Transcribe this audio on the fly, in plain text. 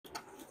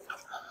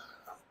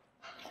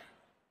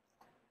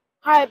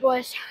Alright,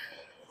 boys.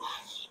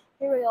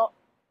 Here we go.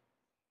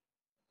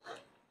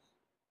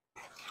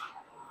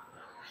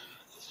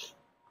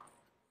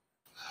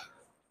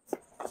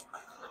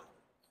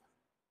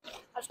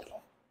 Let's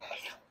go.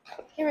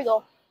 Here we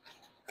go.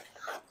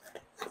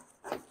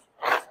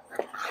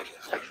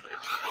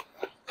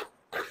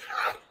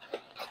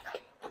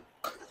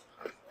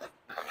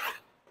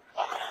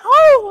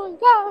 Oh my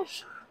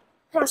gosh.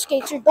 My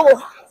skates are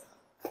dull.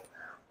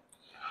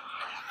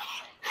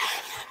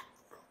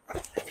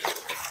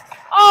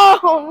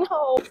 Oh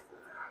no.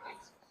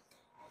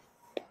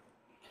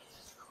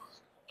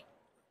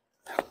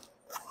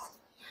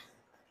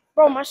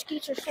 Bro, my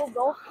skates are so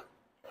dull.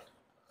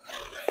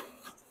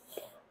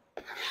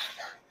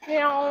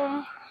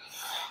 Meow.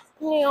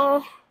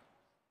 Meow.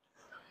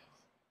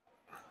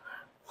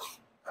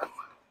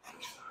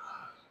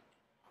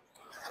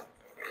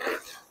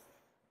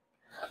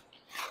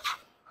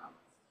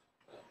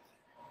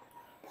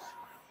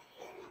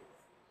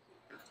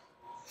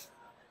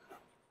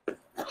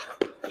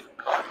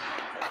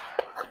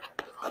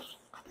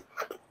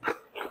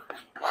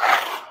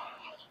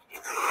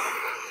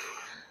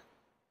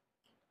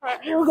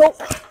 Alright, here we go.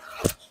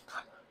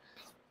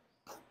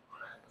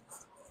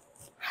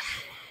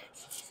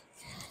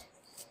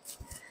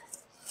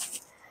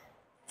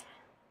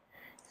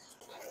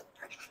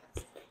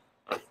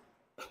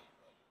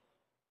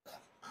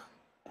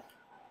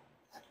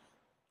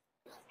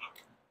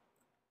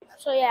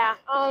 So yeah,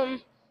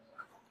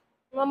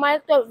 my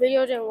mic up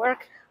video didn't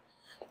work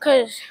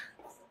because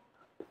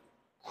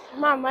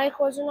my mic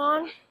wasn't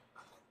on,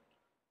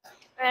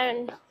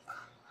 and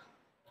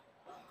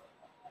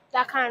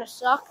that kind of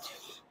sucked.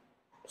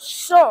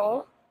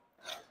 So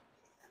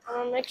I'm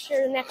gonna make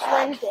sure next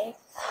Wednesday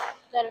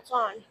that it's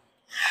on.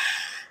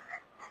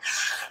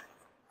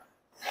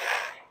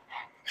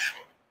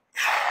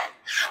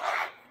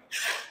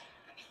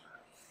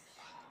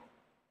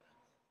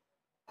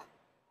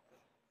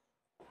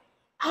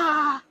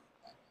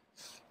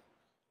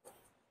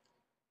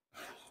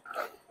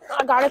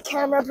 I got a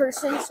camera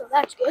person, so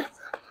that's good.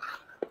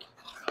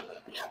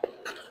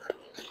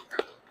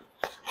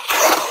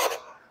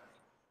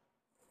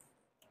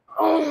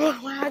 Oh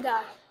my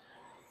god.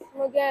 I'm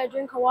gonna get a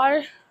drink of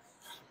water.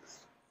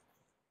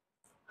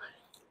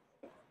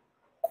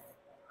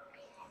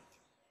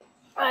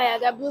 Oh yeah, I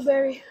got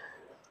blueberry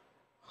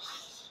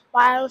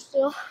bio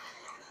still.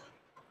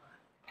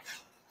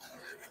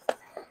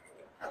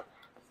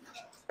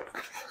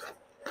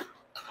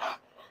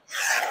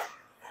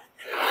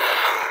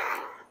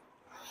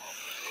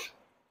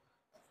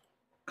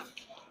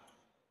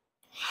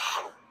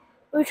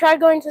 We tried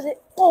going to the,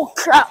 oh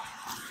crap.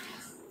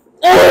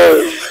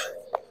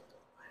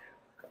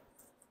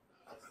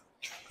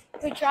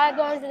 We tried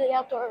going to the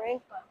outdoor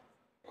rink, but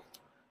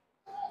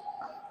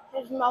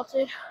it's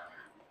melted.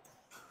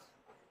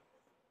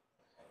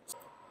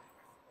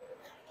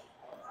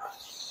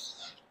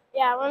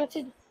 Yeah, I wanted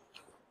to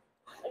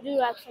do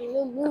like some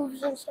new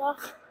moves and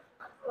stuff,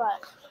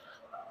 but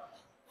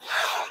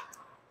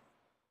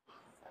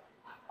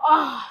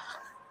oh.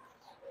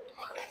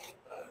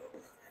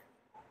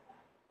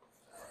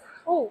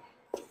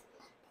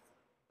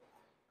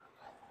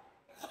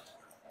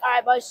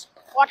 Alright, boys,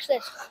 watch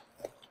this.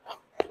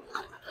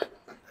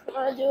 I'm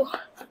gonna do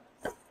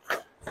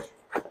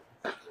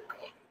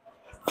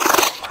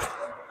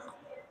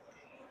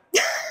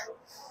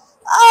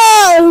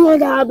oh my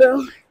god,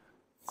 bro.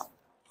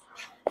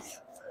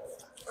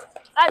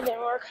 That didn't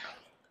work.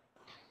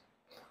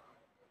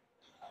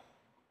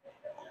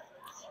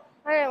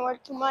 That didn't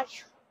work too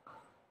much.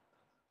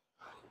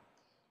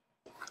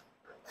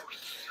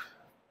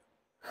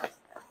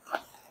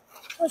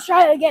 Let's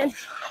try it again.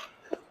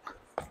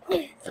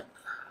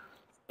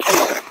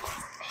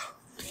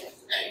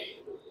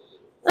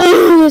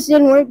 This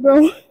didn't work, bro.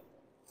 Alright,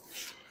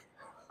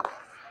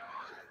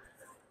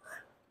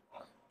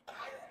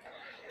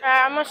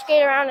 I'm gonna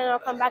skate around and I'll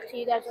come back to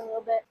you guys in a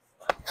little bit.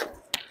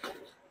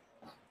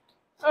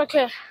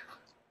 Okay.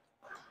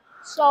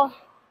 So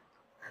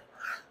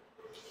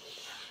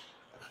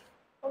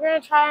we're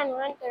gonna try and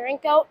rent the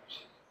rink out.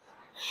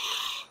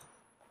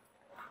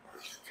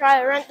 Try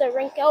to rent the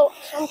rink out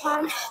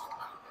sometime.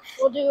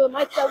 We'll do a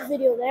mic'd up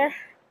video there.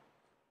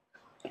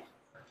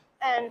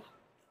 And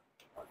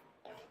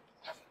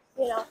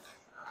you know,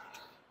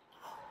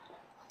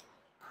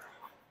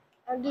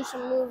 and do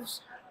some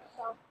moves.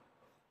 So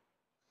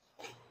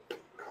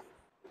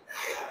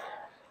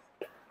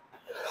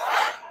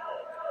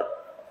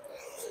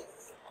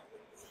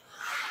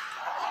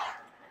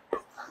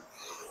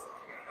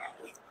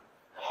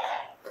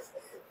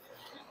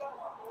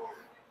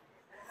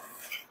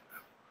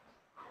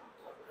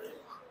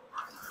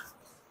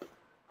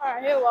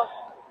alright, here we go.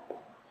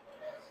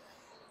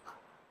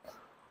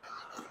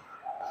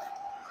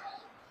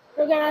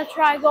 We're gonna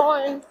try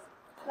going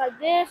like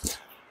this,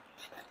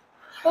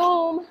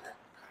 boom,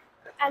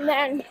 and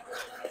then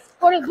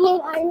go to blue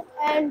line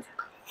and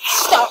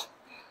stop.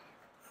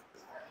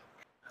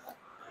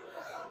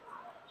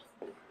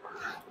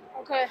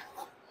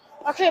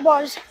 Okay,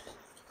 boys.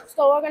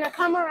 So we're gonna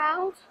come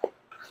around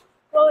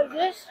Go like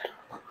this.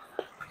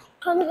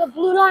 Come to the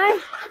blue line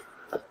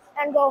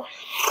and go.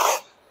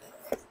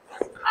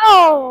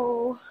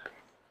 Oh,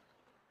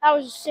 that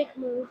was a sick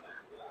move.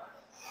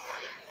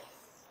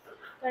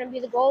 Gonna be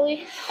the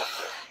goalie.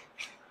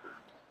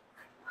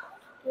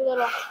 Do a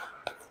little.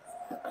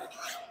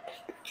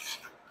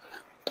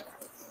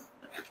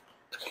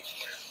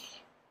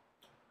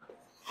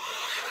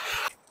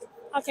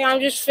 Okay, I'm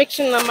just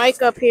fixing the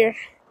mic up here.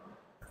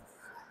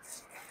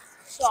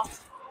 So,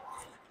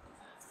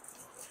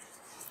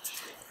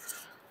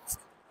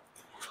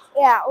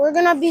 yeah, we're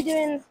gonna be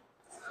doing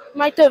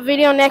mic up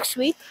video next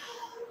week.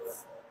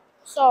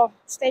 So,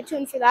 stay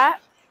tuned for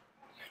that.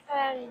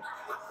 And,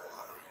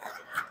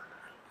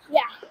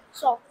 yeah,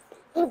 so,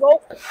 here we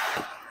go.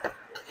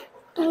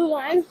 Blue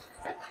line.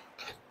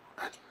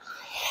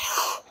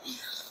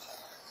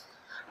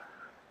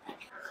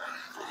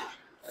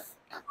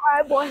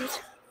 Alright, boys.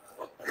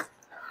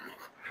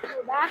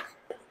 We're back.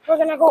 We're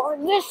gonna go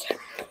on this.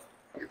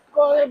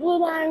 Go to the blue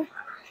line.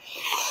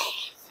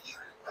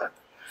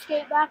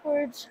 Skate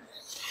backwards.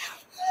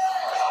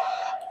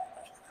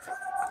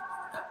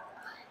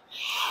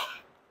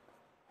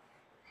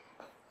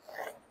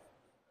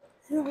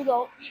 Here we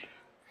go.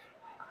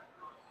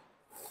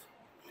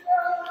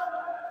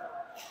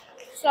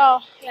 So,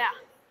 yeah.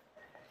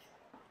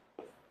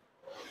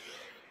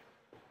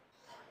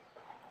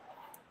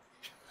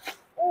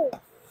 Oh.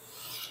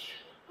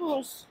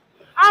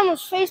 I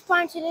almost face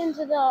planted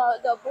into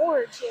the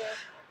boards here.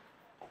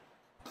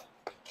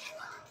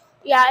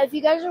 Yeah, if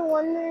you guys are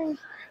wondering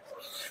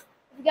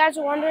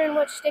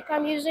what stick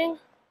I'm using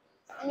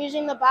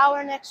the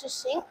Bauer Nexus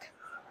Sync.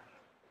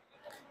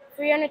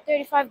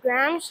 335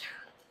 grams.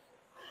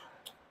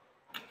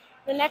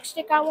 The next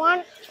stick I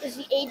want is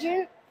the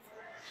Agent.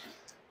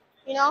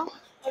 You know,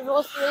 they're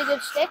both really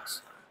good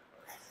sticks.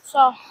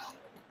 So,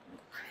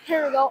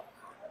 here we go.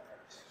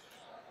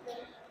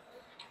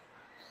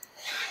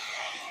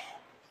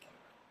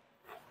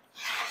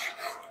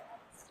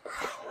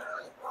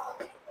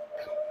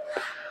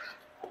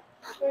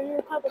 We're gonna do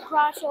a couple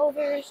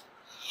crossovers.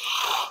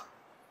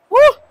 Woo!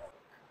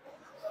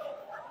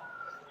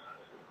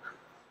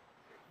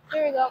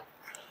 Here we go.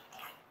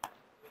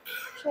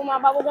 Show my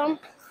bubble gum.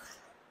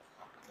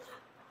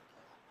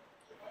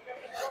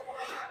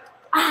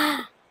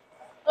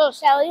 Oh,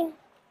 Sally.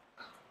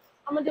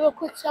 I'm gonna do a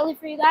quick Sally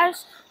for you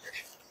guys.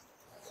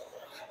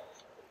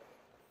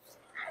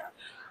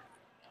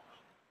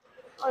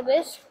 Or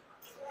this.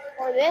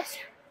 Or this.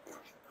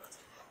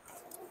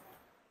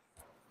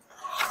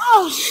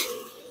 Oh!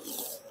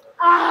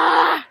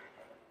 Ah!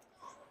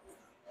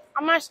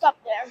 I messed up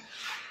there.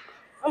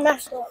 I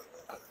messed up.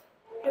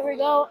 Here we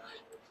go.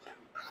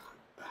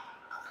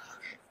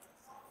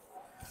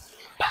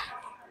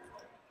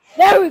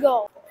 There we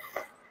go.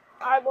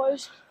 Alright,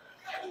 boys.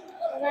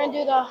 We're gonna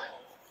do the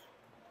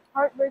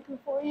heartbreaker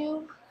for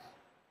you.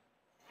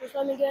 Just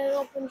let me get an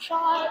open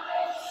shot.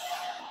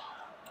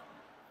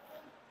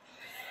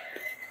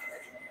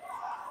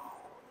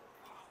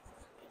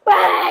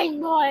 Bang,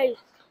 boys!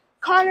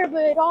 Connor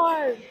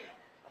Bedard.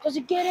 Does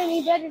it get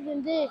any better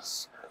than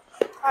this?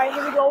 Alright,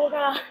 here we go. We're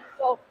gonna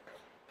go.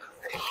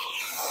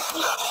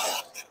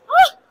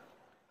 Ah!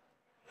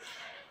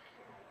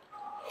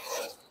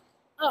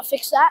 I'll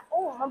fix that.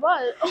 Oh, my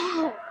butt.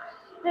 Oh,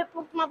 it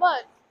pooped my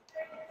butt.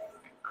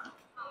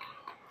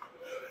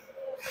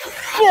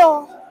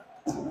 Yeah.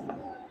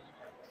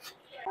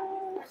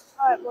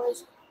 Alright,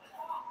 boys.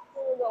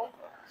 Here we go.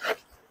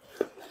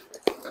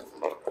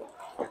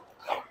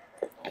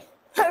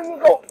 Here we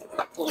go.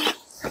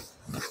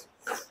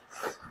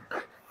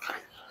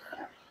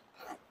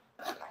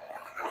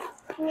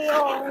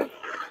 No.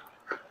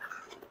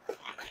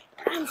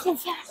 I'm so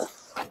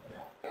fast.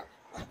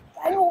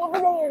 I know over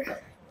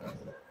there.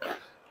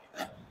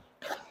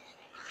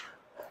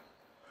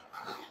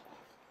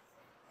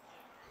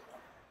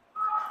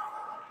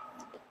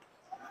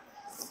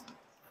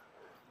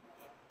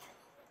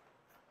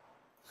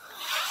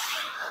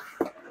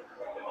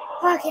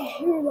 Okay,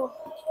 here we go.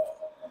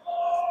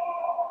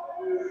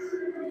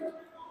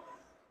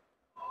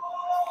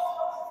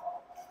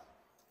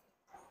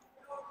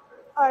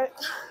 Alright.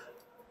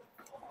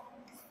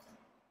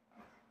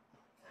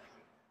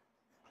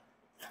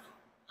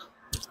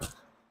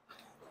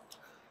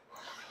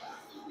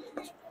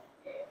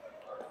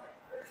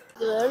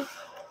 Good.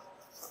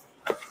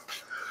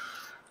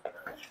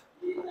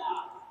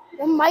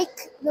 The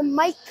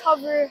mic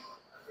cover,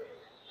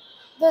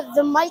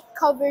 the mic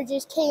cover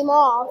just came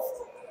off.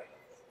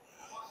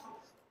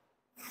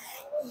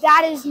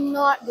 That is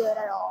not good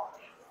at all.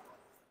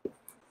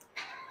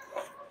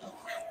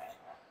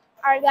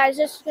 Alright guys,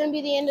 this is going to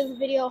be the end of the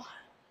video.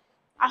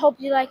 I hope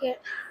you like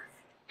it.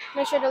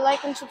 Make sure to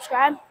like and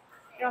subscribe,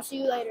 and I'll see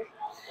you later.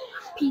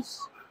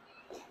 Peace.